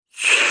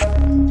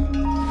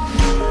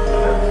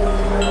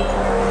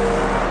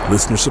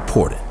Listener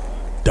supported.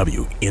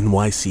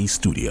 WNYC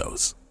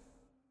Studios.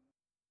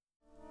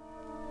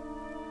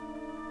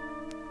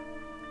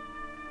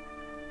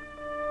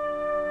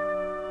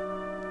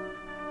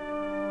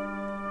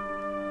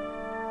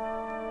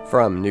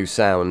 From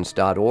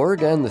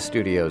newsounds.org and the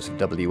studios of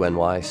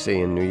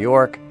WNYC in New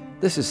York,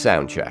 this is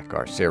Soundcheck,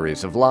 our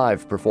series of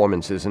live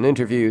performances and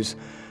interviews.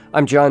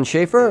 I'm John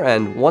Schaefer,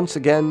 and once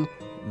again,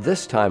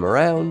 this time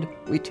around,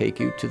 we take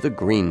you to the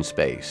Green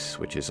Space,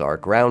 which is our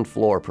ground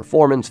floor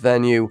performance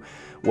venue,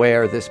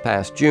 where this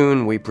past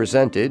June we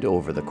presented,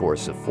 over the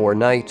course of 4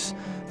 nights,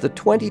 the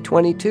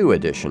 2022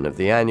 edition of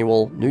the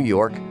annual New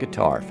York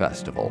Guitar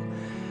Festival.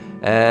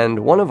 And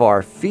one of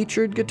our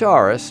featured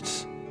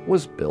guitarists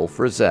was Bill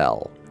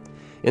Frisell.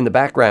 In the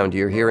background,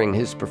 you're hearing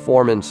his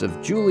performance of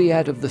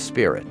Juliet of the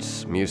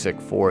Spirits, music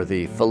for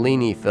the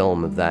Fellini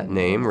film of that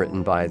name,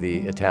 written by the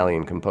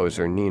Italian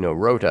composer Nino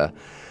Rota.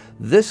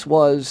 This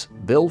was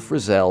Bill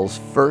Frisell's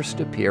first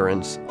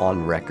appearance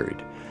on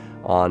record,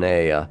 on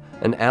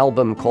an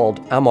album called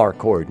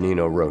Amarcord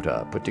Nino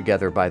Rota, put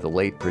together by the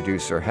late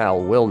producer Hal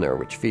Willner,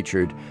 which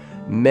featured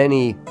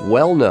many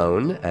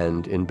well-known,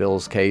 and in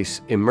Bill's case,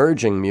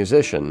 emerging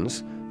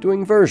musicians,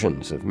 doing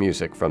versions of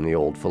music from the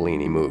old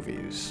Fellini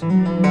movies.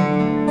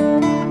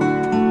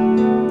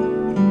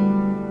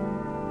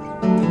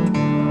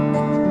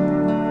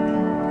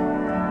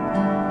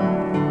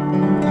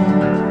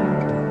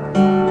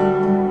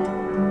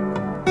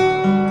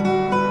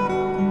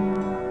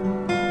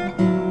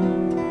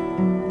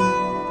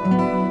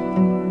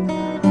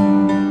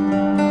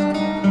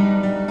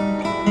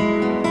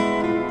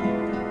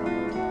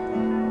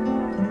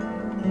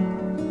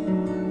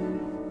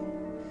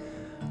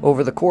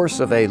 Over the course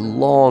of a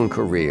long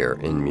career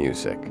in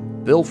music,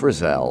 Bill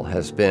Frisell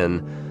has been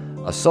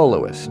a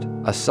soloist,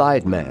 a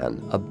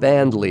sideman, a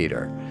band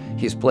leader.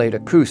 He's played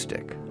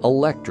acoustic,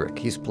 electric,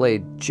 he's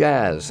played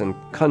jazz and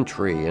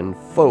country and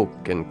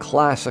folk and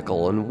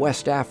classical and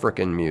West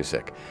African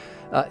music.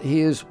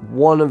 He is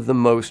one of the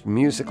most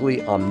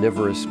musically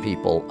omnivorous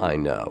people I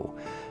know.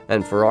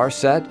 And for our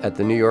set at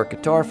the New York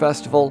Guitar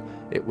Festival,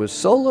 it was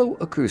solo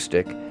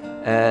acoustic.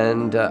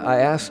 And I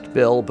asked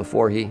Bill,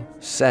 before he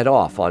set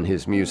off on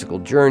his musical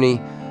journey,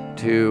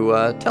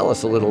 to tell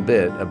us a little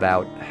bit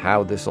about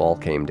how this all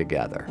came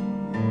together.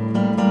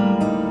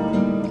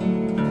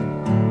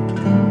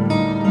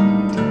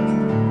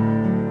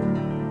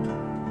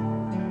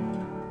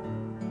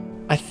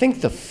 I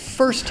think the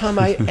first time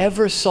I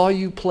ever saw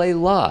you play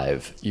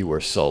live, you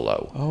were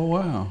solo. Oh,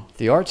 wow.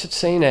 The Arts at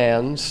St.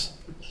 Anne's,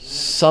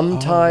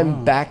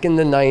 sometime back in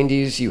the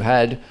 90s, you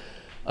had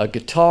a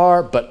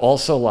guitar, but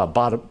also a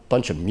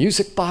bunch of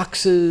music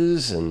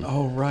boxes. And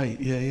oh, right.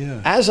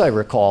 Yeah. As I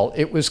recall,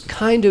 it was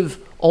kind of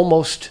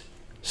almost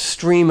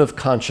stream of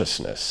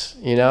consciousness.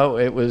 You know,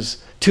 it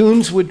was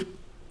tunes would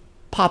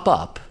pop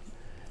up,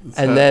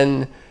 and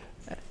then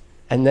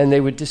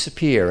they would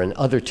disappear, and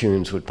other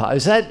tunes would pop.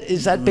 Is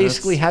that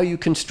basically how you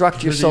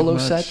construct your solo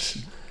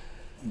sets?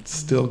 It's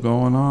still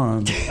going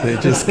on. They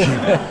just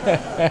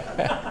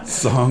keep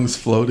songs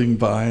floating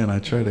by, and I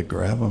try to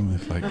grab them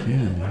if I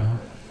can, you know.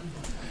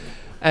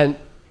 And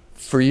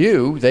for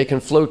you, they can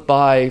float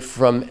by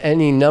from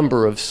any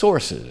number of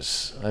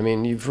sources. I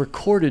mean, you've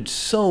recorded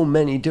so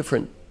many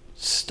different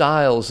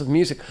styles of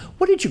music.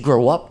 What did you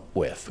grow up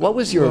with? What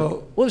was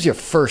your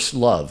first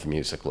love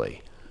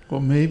musically? Well,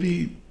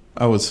 maybe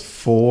I was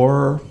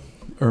 4,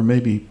 or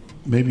maybe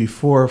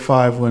 4 or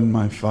 5 when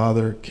my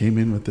father came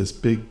in with this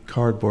big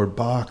cardboard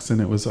box, and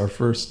it was our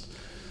first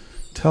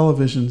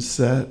television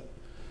set,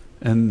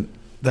 and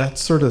that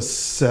sort of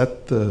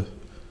set the...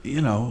 You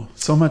know,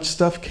 so much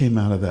stuff came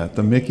out of that.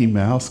 The Mickey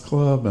Mouse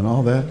Club and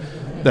all that.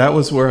 That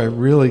was where I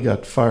really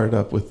got fired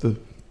up with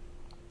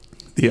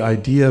the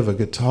idea of a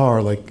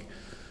guitar. Like,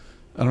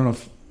 I don't know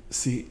if...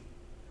 See,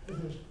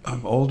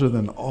 I'm older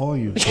than all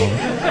you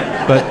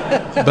are.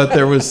 But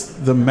there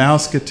was the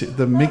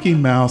Mickey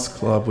Mouse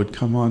Club would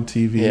come on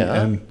TV,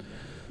 and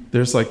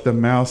there's like the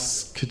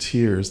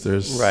Mouseketeers.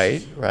 There's...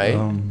 Right.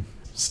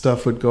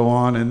 Stuff would go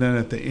on, and then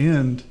at the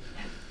end,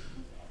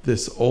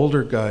 this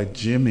older guy,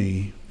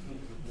 Jimmy,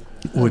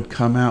 would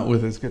come out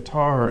with his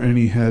guitar, and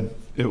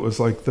it was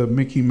like the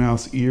Mickey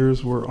Mouse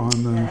ears were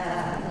on the...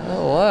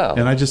 Oh, wow.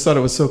 And I just thought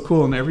it was so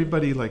cool, and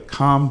everybody like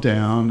calmed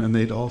down, and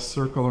they'd all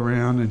circle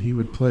around, and he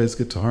would play his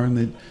guitar,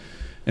 and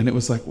it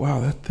was like,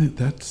 wow,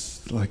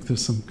 that's like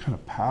there's some kind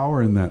of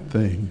power in that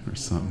thing or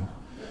something.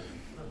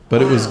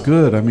 But it was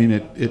good. I mean,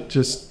 it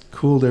just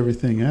cooled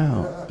everything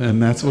out,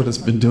 and that's what it's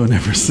been doing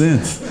ever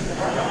since.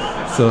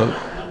 So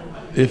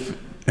if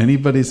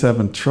anybody's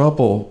having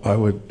trouble, I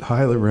would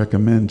highly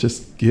recommend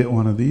just get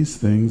one of these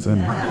things.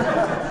 And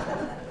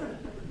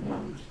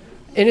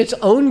in its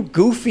own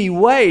goofy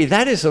way,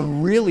 that is a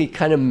really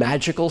kind of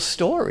magical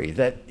story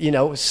that, you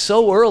know,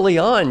 so early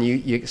on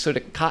you sort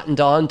of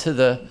cottoned on to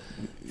the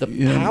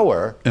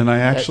power. And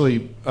I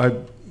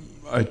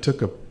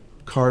took a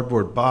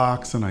cardboard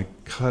box and I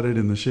cut it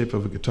in the shape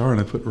of a guitar,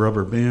 and I put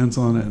rubber bands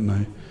on it, and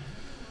I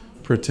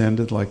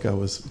pretended like I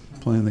was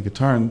playing the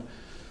guitar, and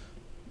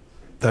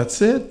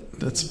that's it.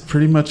 That's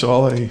pretty much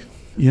all I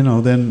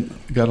then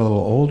got a little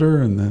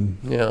older, and then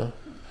Yeah.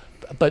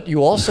 But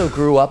you also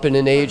grew up in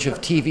an age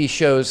of TV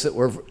shows that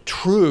were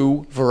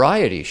true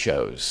variety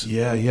shows.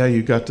 yeah,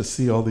 you got to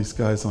see all these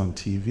guys on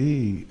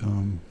TV.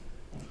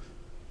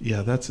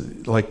 Yeah, that's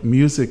like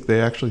music. They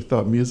actually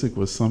thought music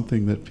was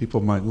something that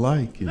people might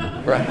like.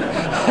 Right.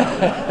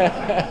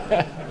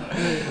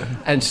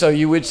 And so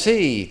you would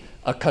see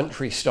a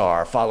country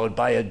star followed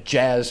by a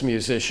jazz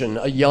musician,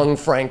 a young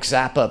Frank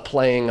Zappa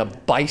playing a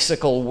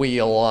bicycle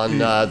wheel on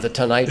The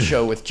Tonight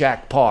Show with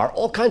Jack Parr,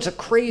 all kinds of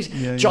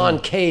crazy, John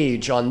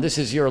Cage on This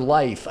Is Your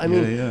Life. I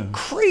mean,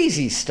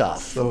 crazy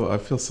stuff. So I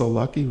feel so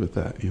lucky with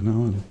that,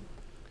 And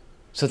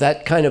so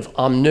that kind of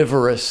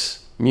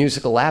omnivorous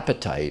musical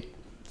appetite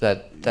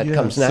that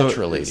comes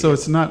naturally. So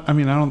it's not, I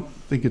don't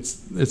think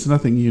it's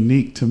nothing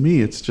unique to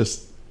me. It's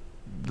just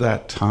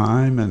that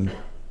time and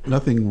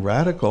nothing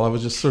radical. I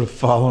was just sort of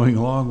following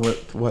along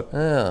with what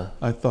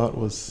I thought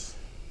was.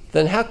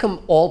 Then how come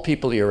all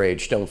people your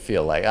age don't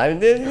feel like?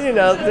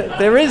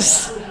 There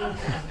is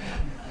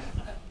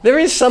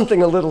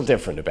something a little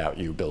different about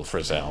you, Bill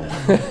Frisell.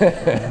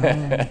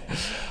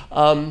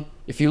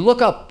 If you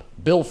look up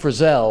Bill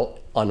Frisell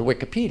on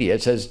Wikipedia,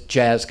 it says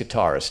jazz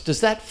guitarist.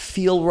 Does that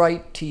feel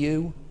right to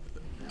you?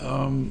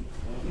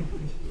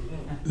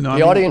 No,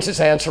 the audience is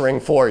answering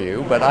for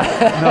you, but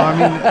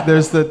I...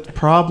 there's the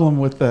problem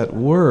with that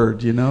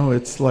word,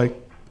 It's like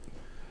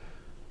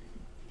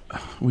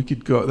we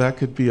could go. That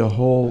could be a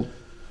whole.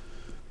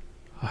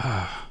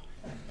 I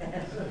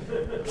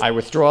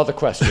withdraw the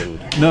question.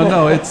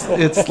 No.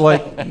 It's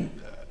like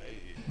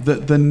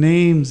the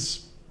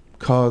names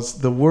cause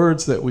the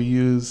words that we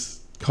use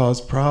cause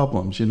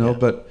problems,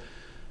 But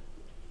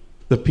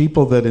the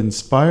people that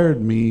inspired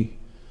me.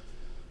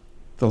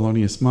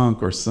 Thelonious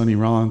Monk or Sonny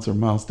Rollins or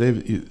Miles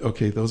Davis.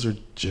 Okay, those are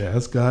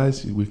jazz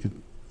guys. We could,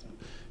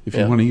 if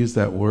you want to use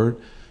that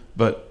word,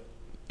 but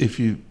if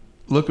you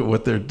look at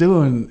what they're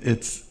doing,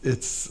 it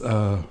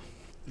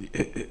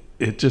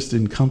just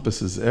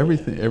encompasses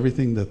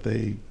everything that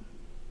they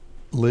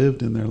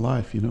lived in their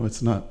life. It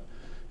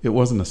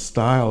wasn't a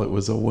style. It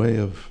was a way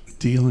of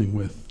dealing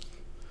with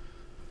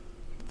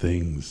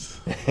things,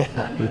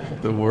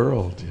 with the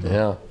world.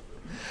 Yeah.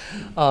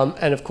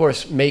 And of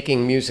course,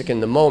 making music in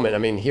the moment.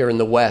 Here in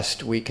the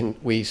West,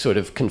 we sort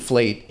of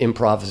conflate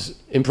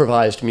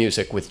improvised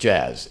music with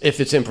jazz. If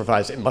it's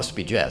improvised, it must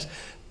be jazz.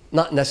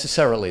 Not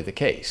necessarily the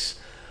case.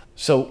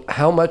 So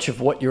how much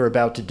of what you're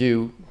about to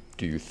do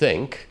you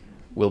think,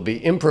 will be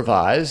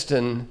improvised?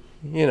 And,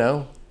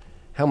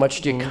 how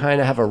much do you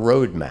kind of have a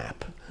roadmap?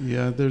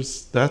 Yeah,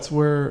 that's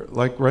where,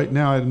 like right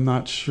now, I'm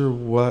not sure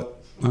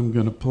what I'm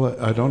going to play.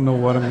 I don't know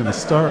what I'm going to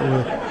start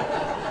with.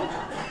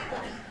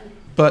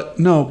 But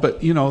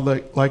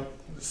like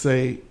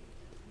say,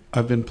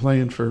 I've been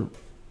playing for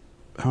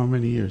how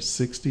many years?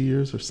 60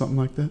 years or something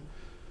like that?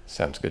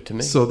 Sounds good to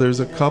me. So there's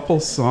a couple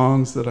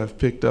songs that I've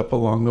picked up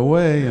along the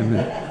way, and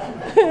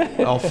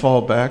I'll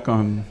fall back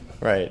on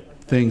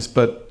things.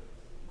 But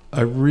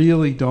I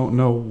really don't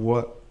know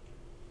what.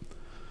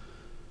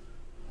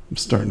 I'm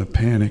starting to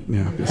panic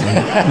now because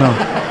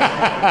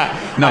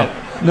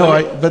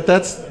but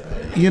that's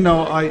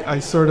I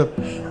sort of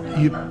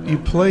you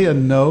play a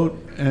note.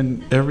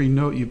 And every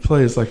note you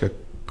play is like a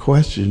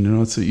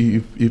question, So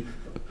you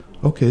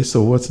okay,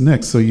 so what's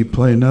next? So you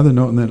play another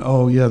note, and then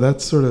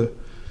that's sort of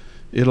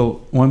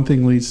one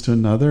thing leads to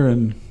another,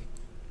 and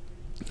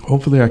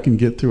hopefully I can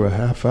get through a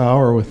half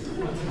hour with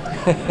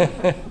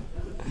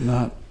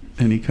not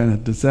any kind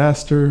of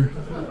disaster.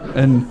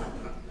 And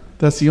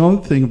that's the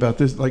only thing about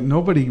this. Like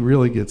nobody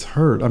really gets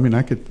hurt.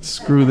 I could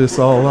screw this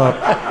all up.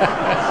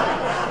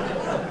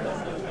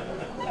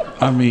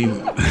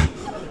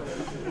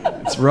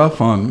 It's rough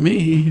on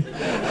me,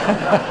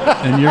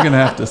 and you're gonna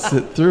have to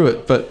sit through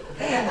it. But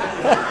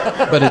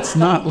it's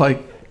not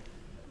like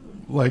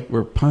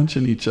we're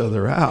punching each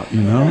other out,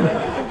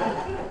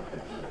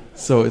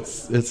 So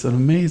it's an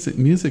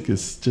amazing. Music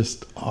is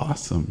just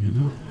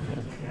awesome,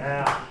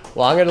 Yeah.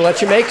 Well, I'm going to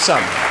let you make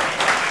some,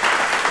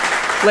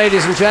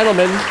 ladies and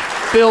gentlemen.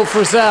 Bill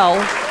Frisell,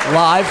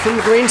 live from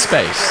the Green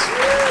Space.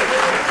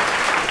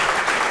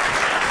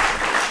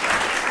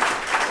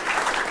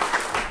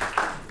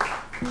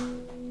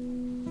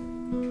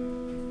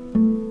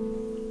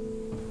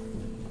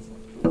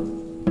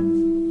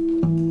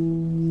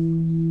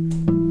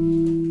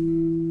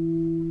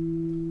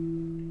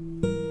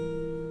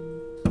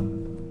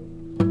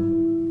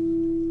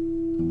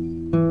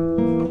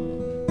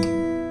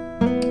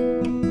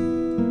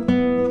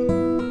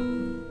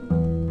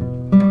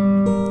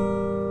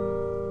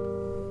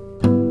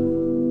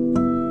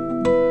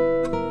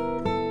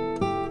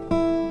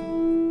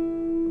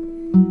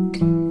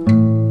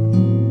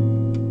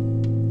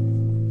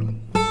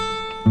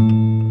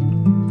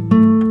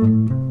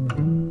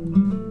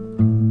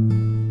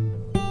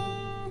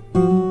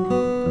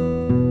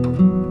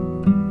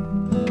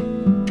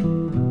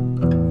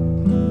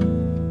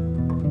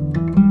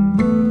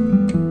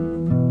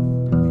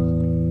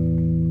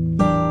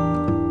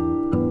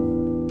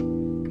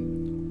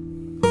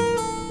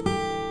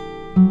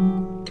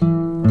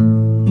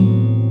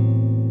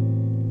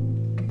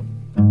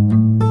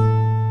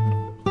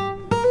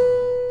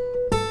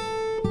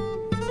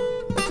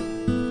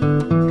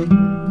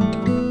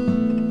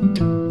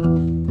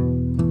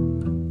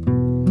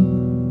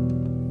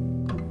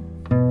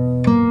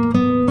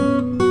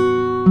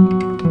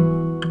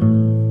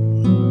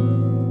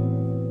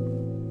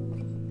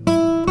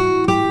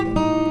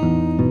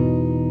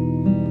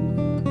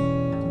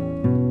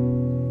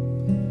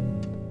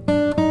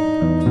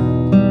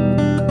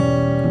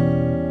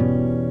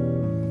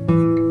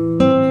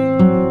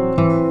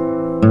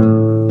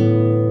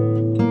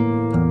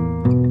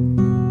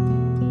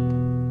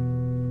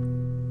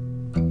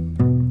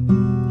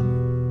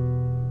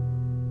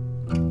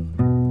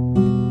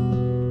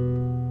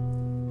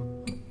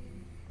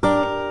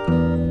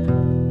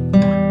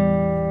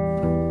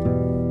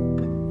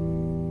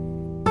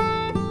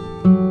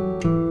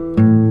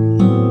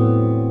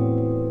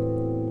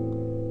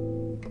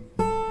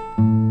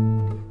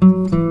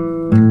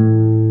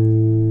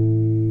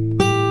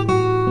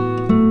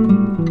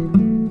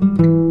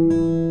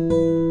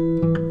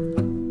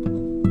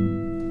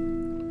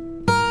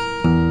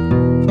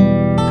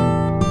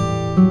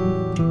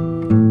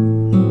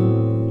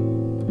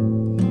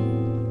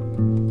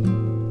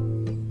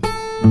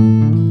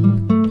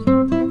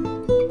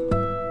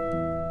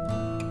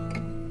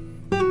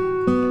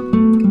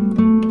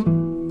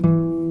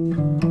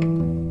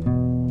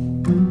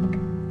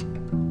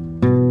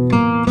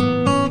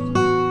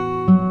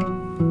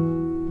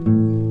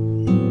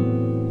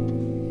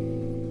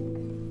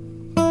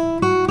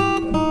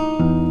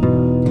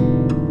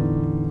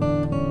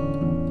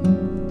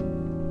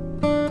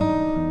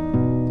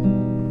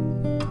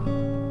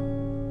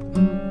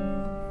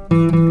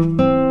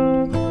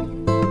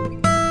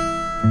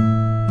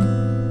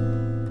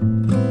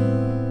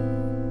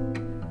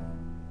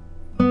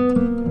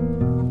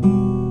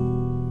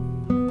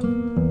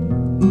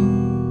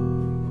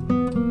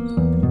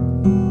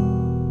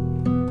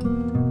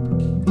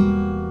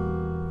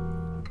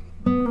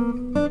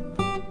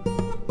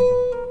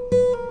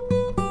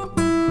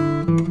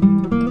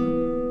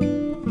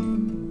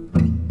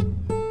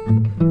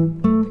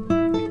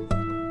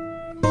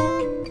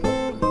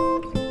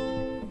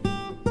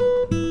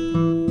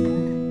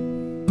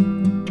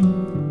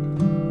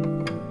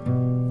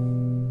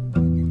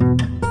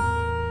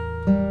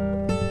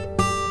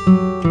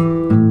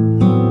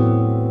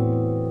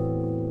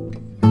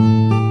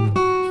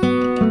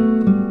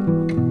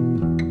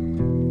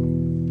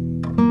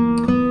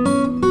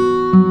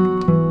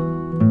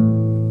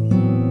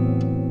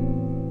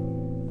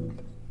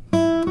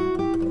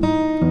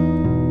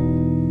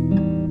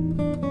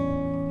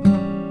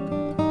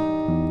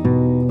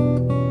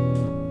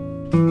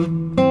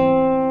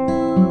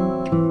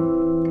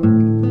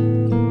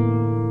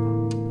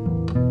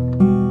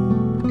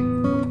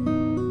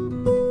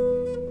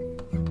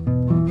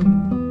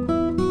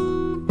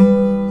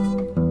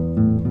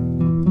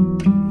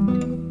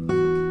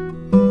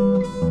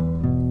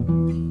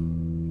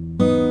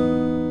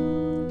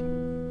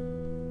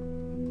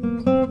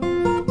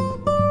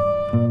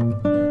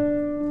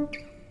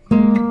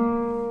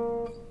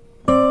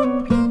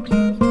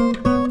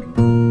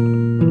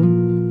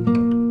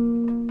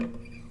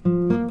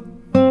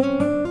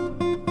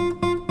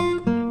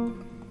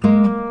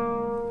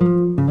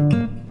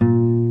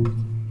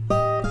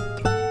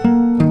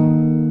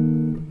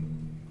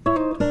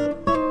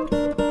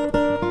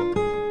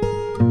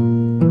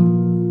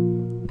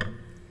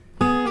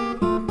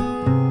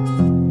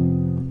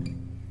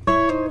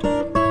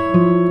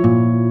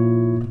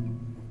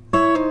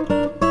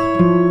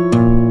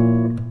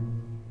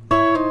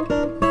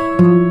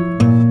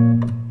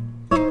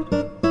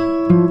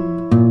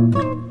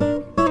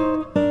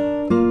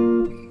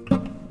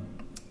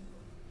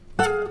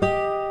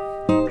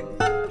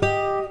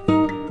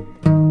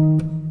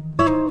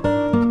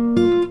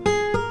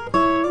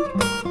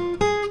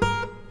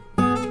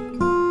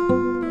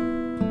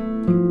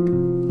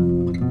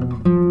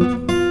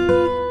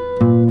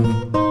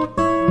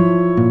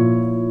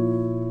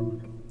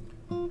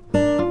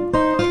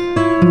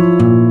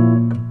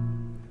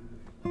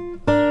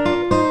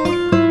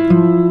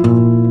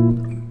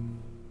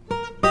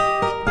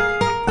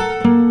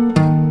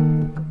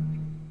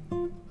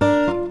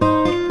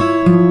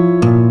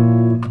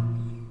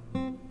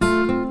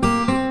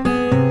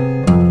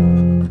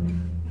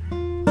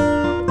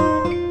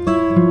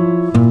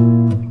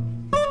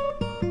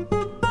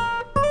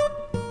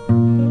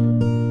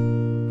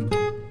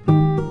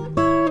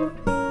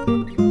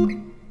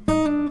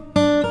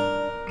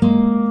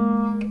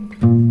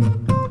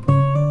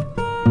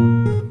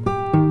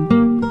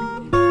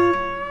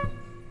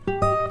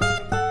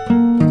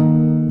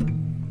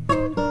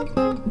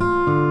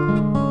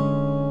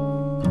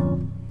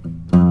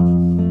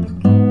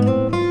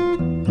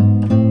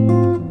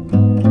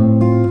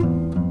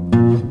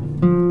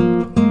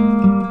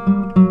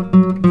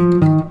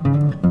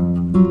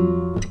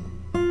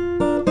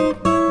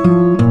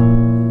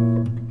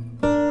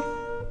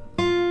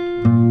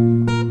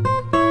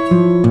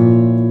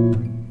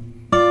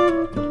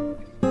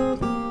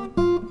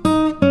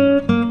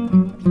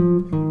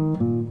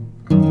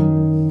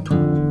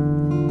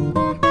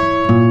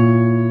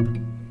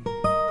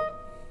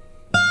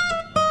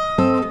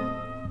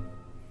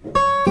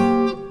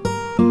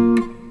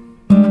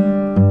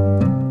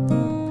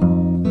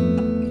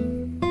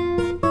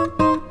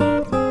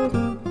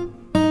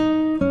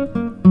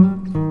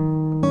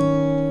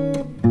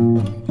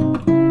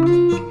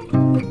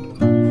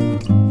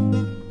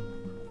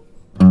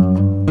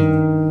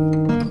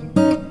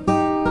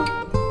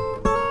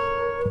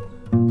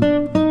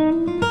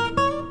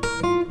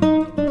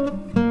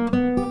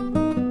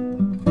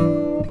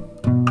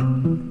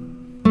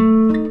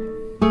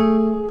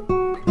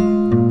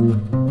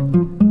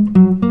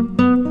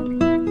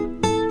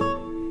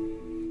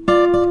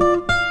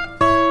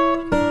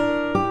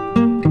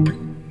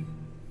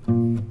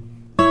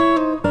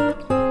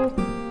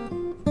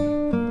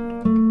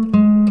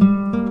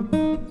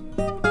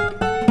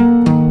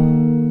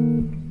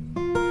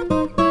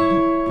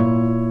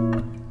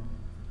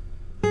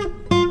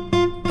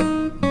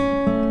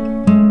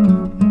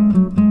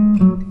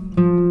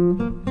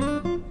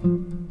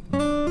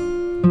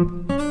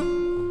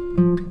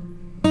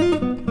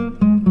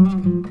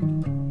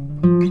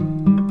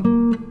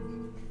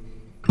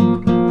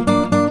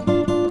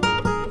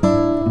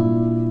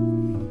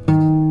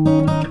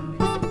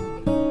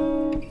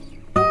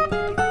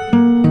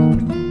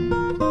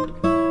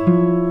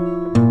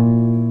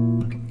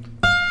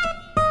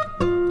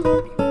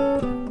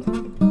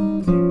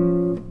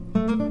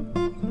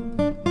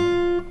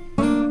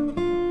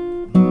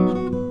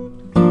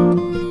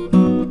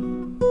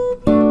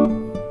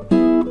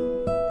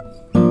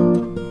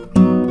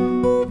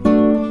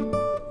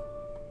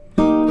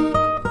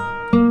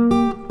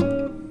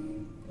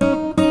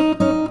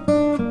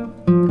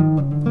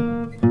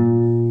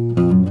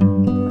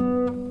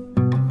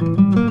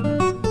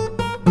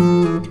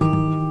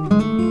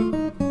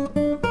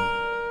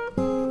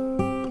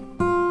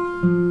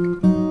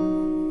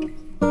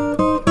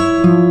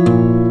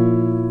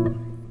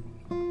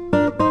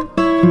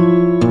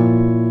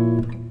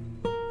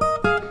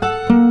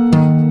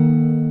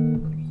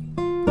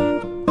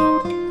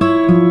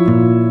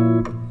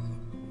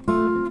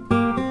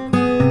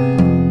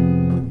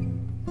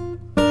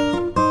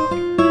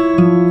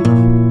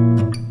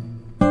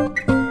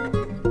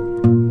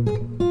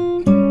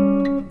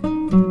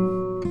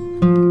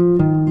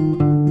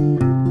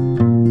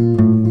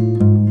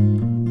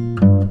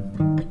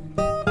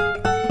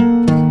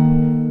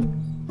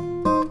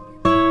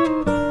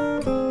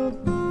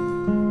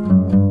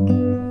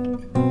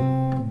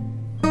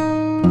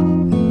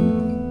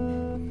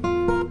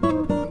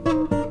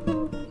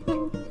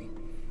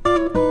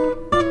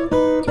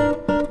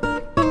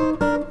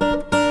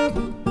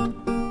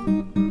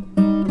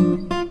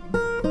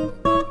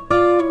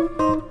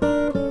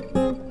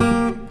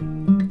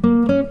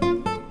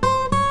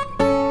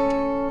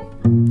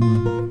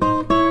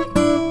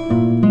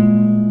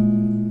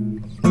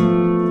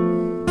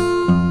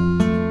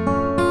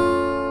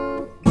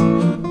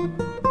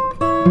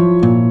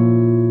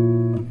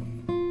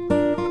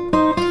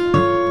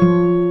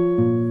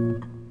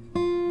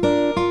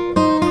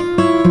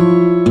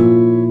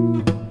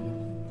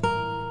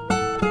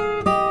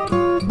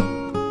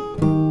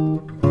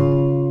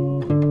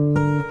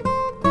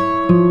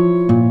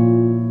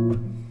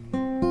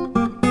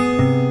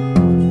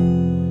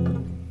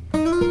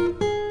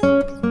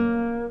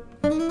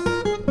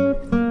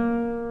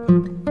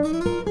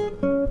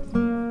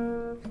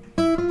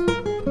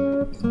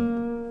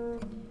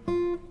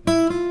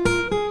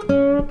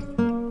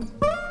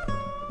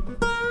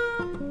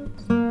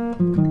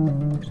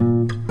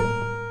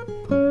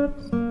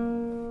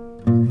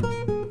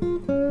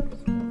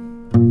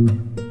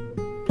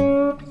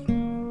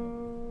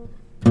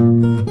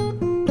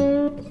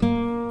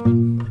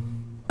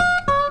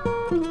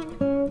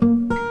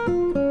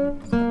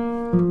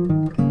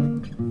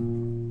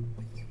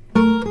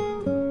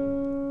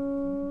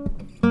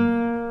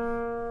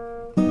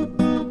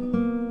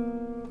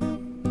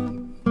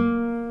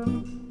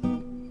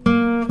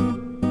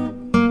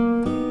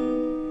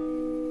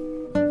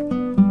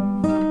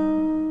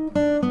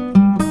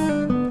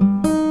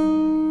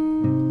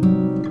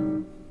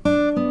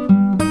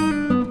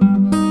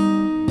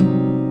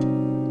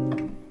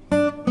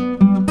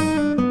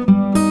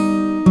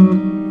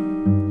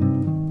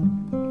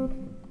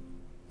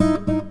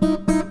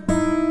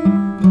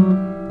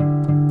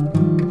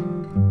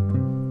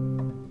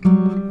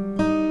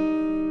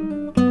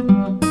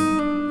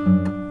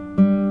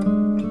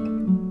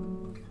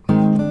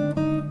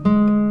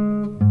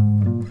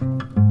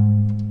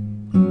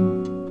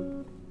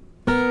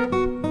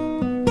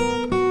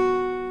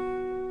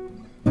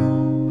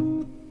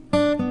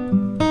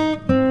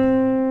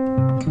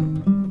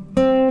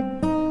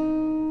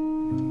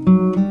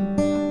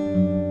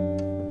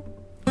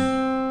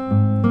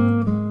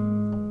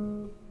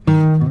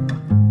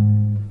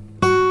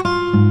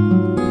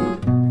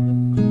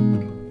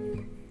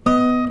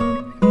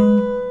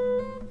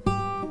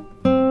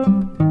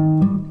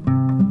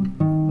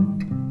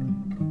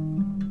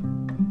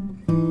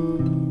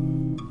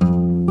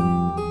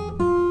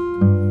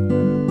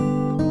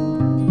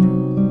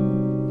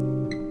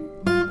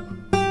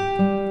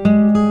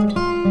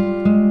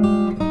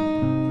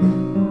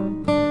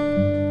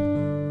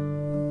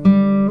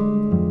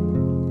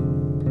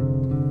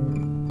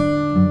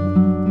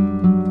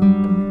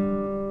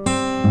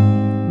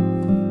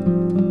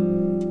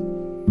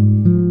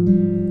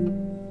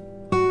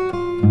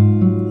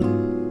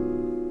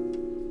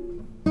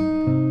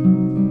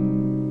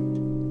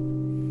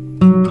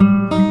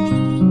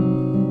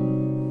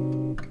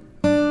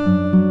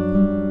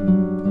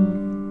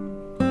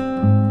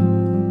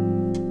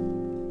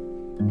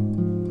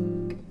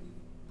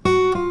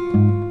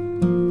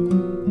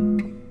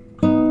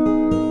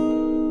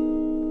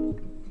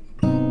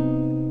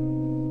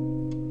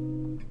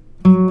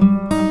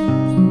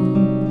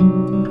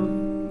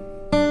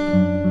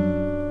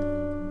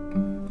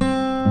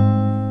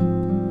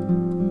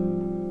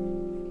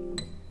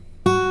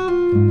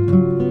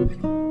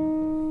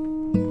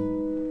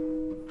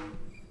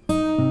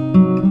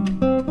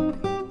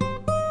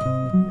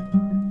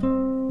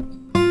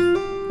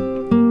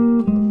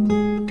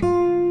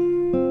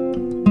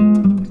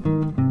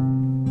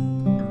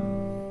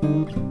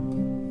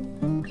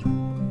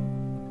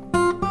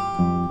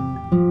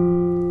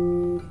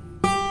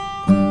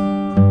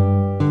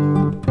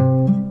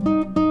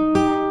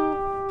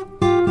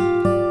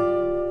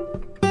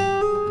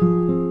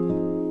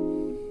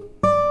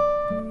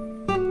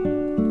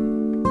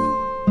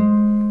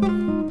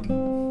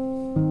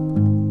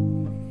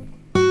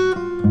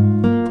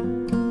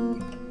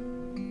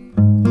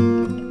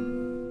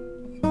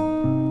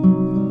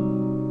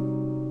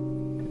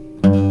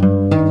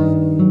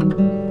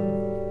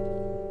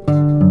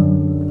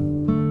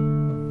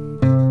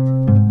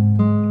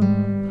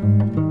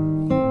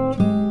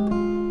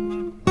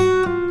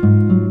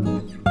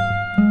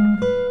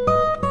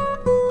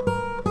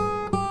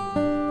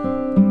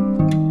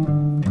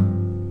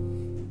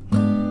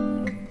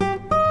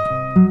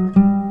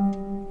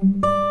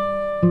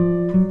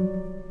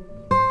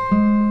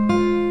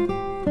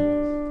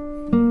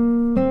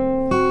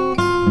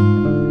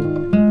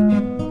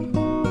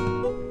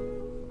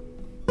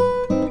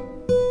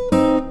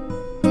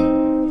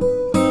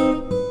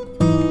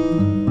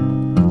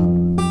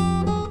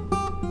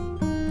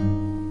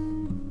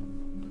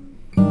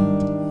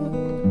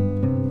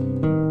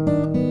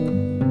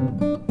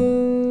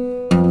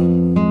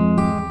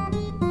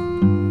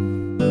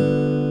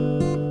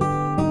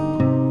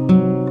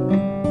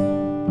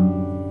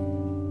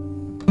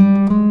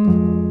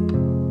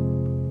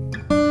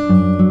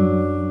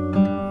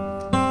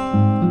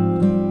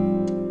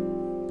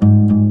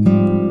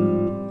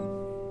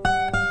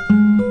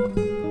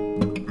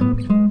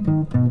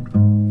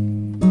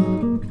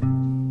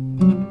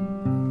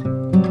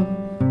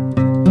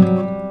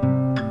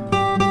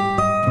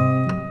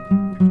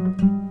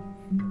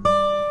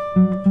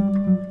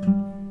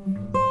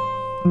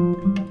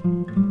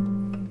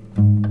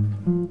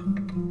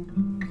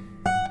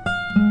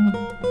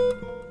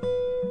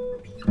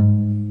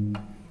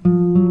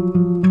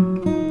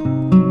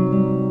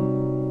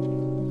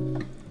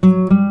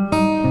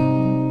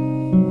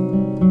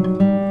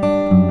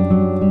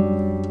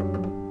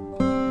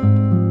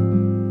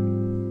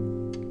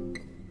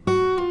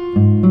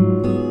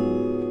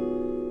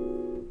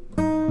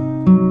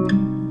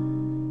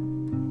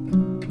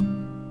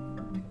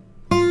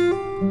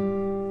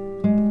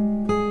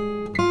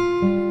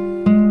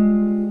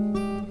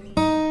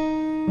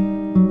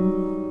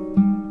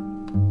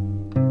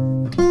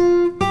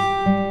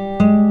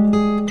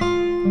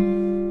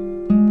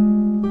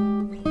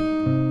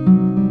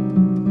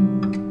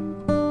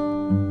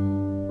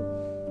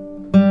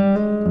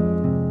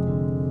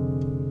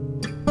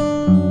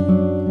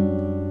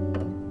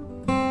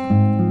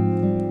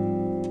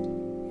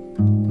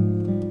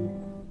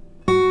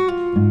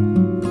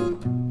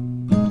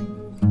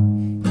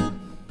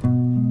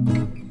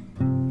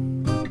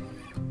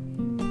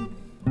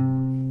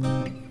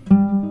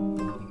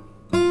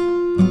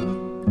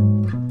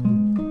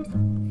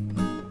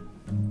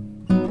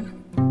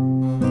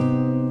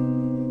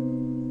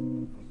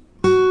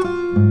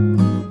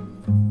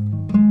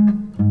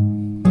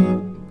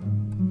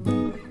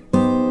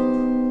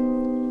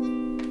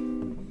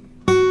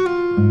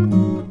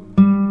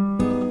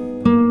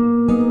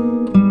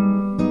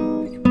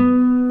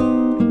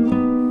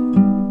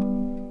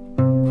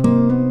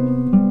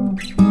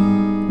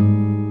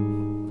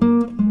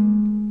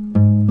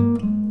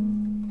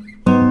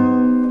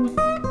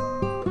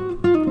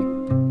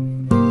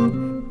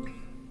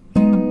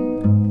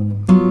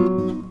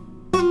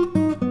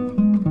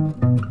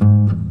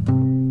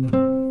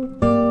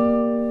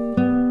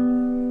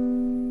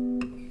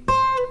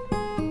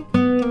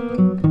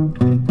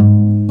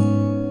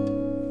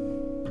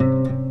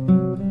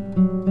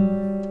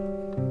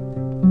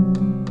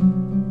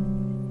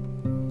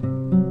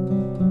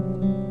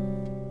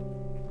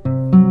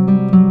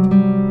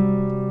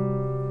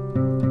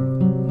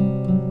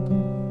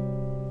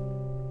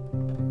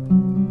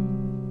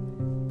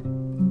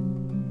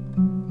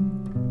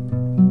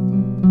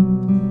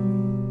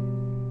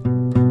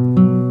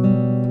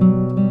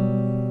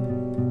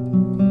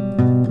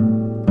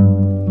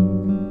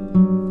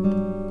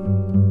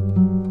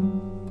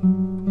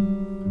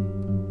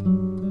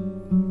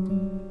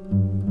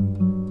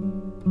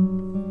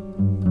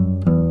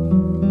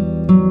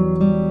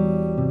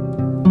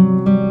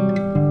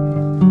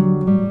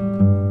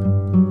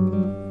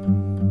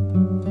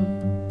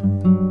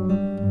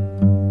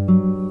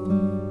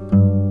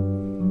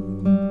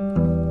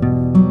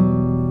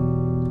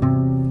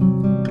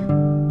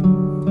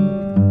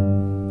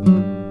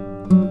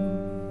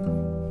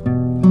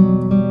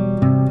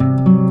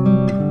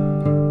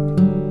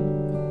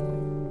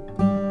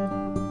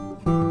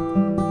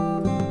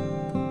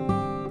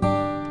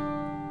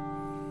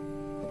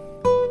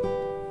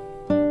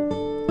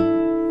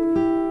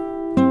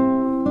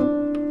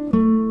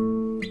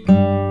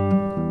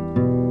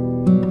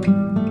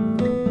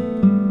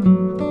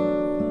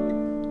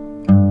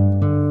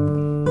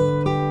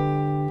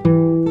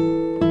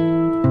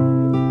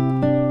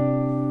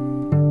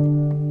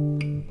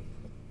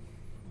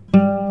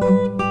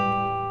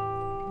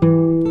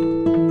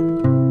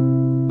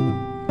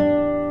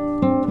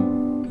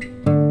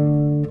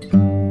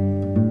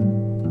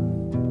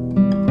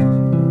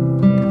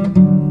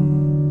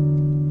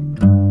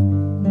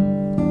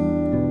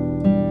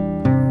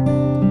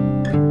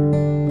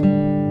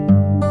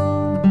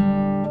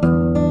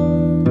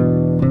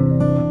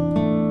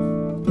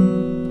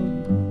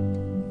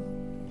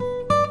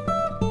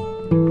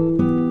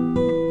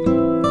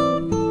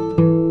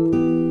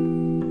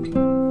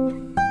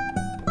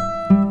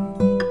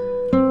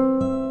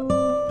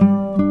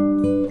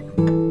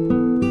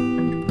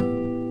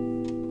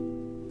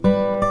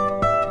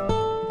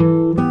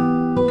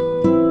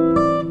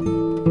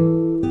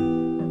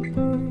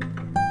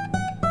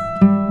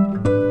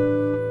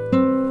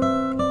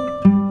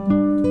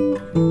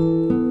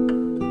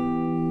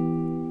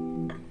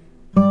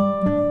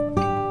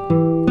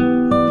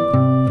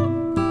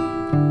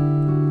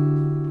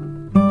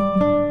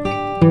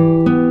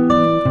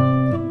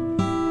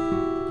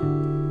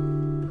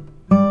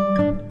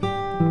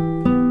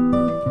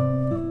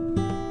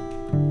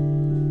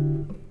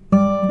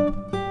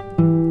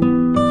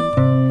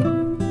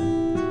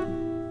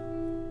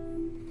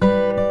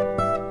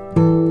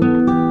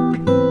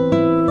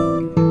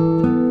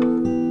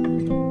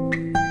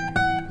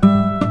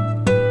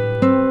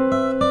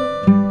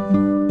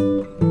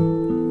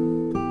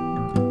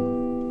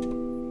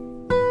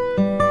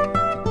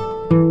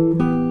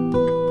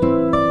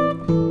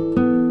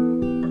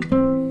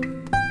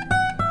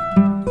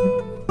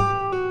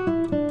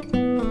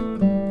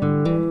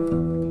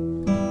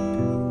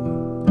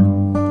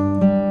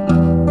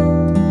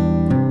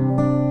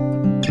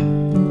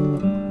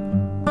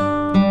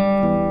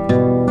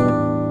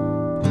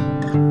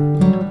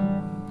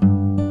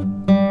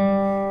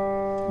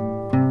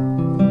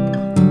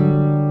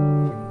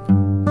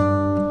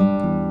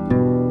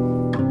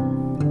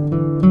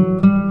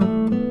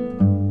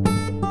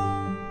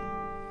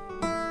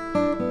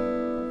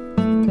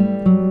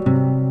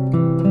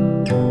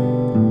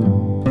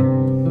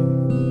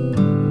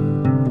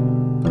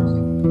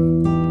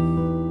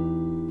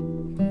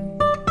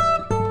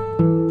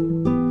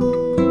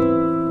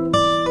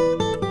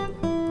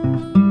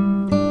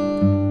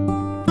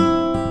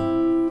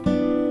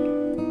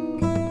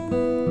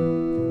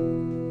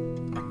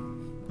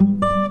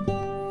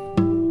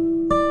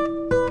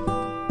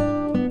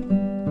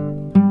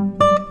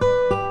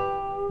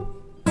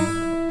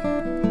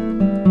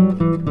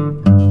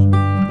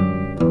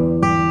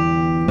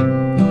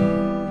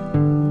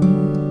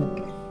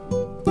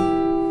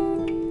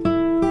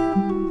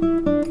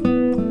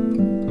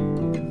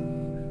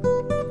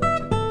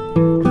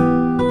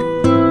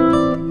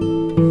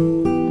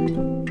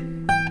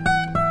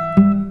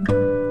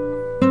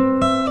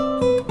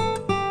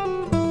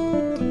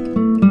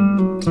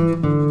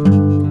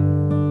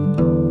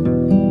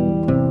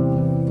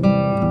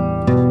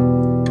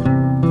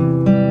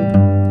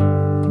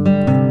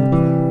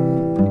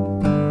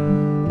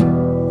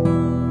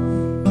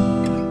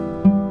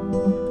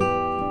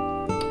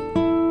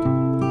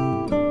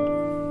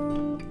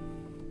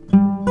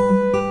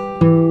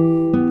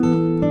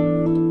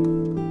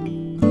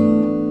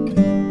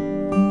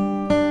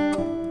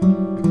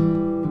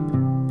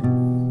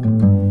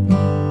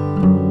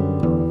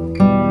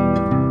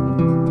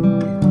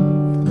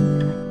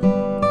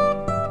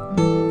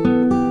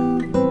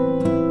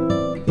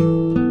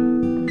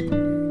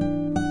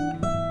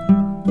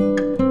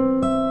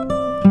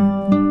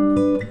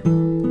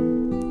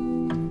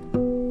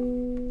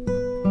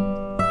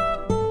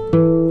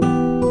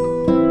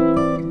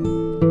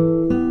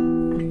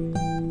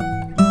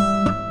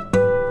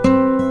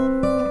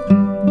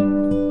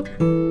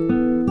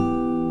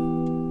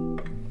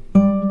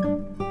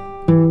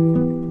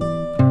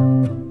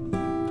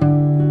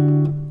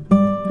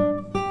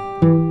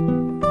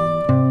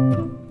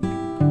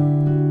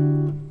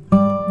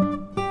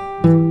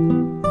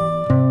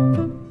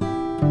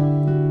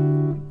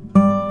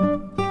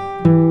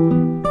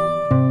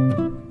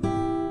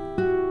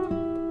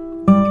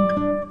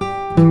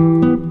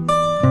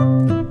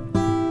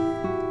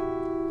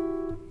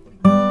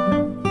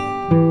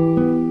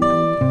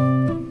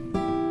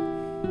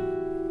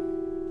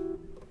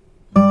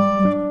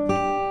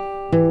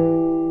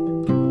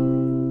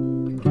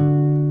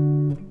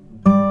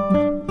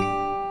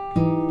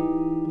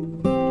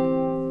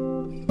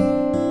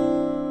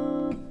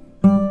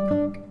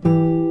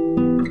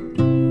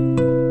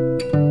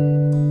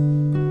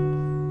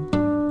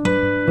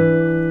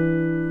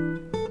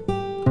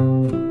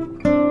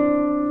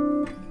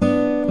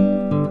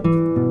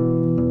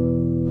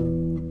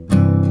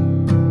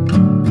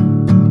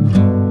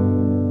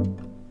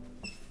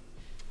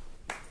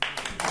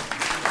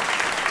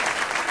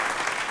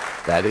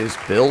 That is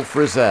Bill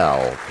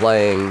Frisell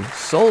playing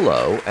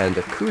solo and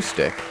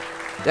acoustic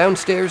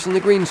downstairs in the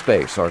Green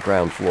Space, our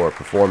ground floor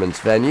performance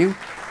venue,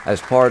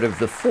 as part of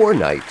the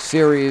 4-night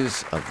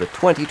series of the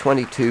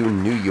 2022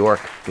 New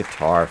York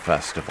Guitar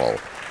Festival.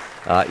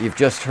 You've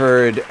just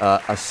heard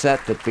a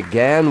set that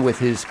began with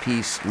his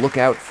piece Look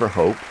Out for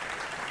Hope,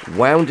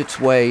 wound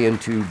its way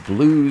into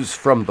Blues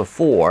from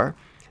Before,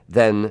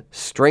 then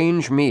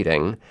Strange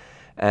Meeting,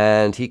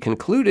 and he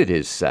concluded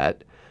his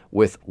set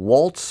with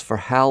Waltz for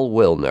Hal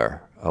Willner,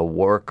 a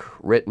work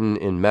written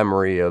in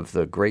memory of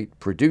the great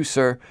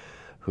producer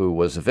who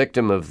was a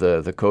victim of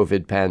the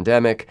COVID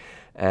pandemic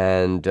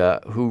and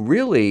who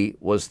really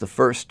was the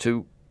first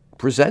to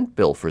present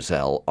Bill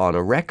Frisell on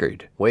a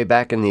record way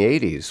back in the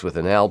 80s with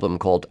an album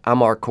called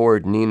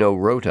Amarcord Nino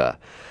Rota.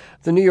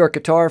 The New York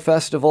Guitar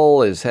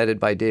Festival is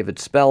headed by David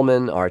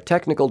Spellman. Our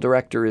technical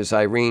director is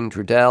Irene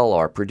Trudell.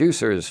 Our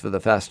producers for the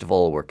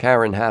festival were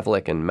Karen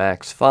Havlick and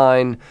Max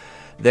Fine.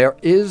 There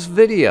is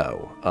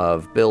video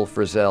of Bill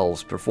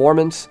Frisell's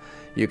performance.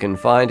 You can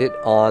find it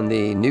on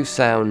the New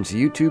Sounds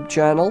YouTube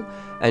channel,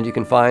 and you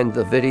can find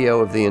the video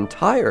of the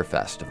entire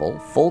festival,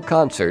 full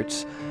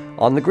concerts,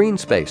 on the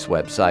Greenspace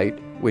website,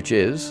 which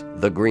is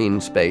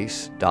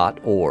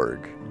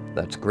thegreenspace.org.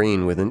 That's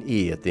green with an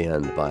E at the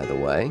end, by the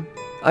way.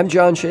 I'm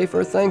John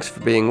Schaefer. Thanks for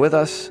being with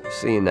us.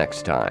 See you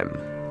next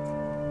time.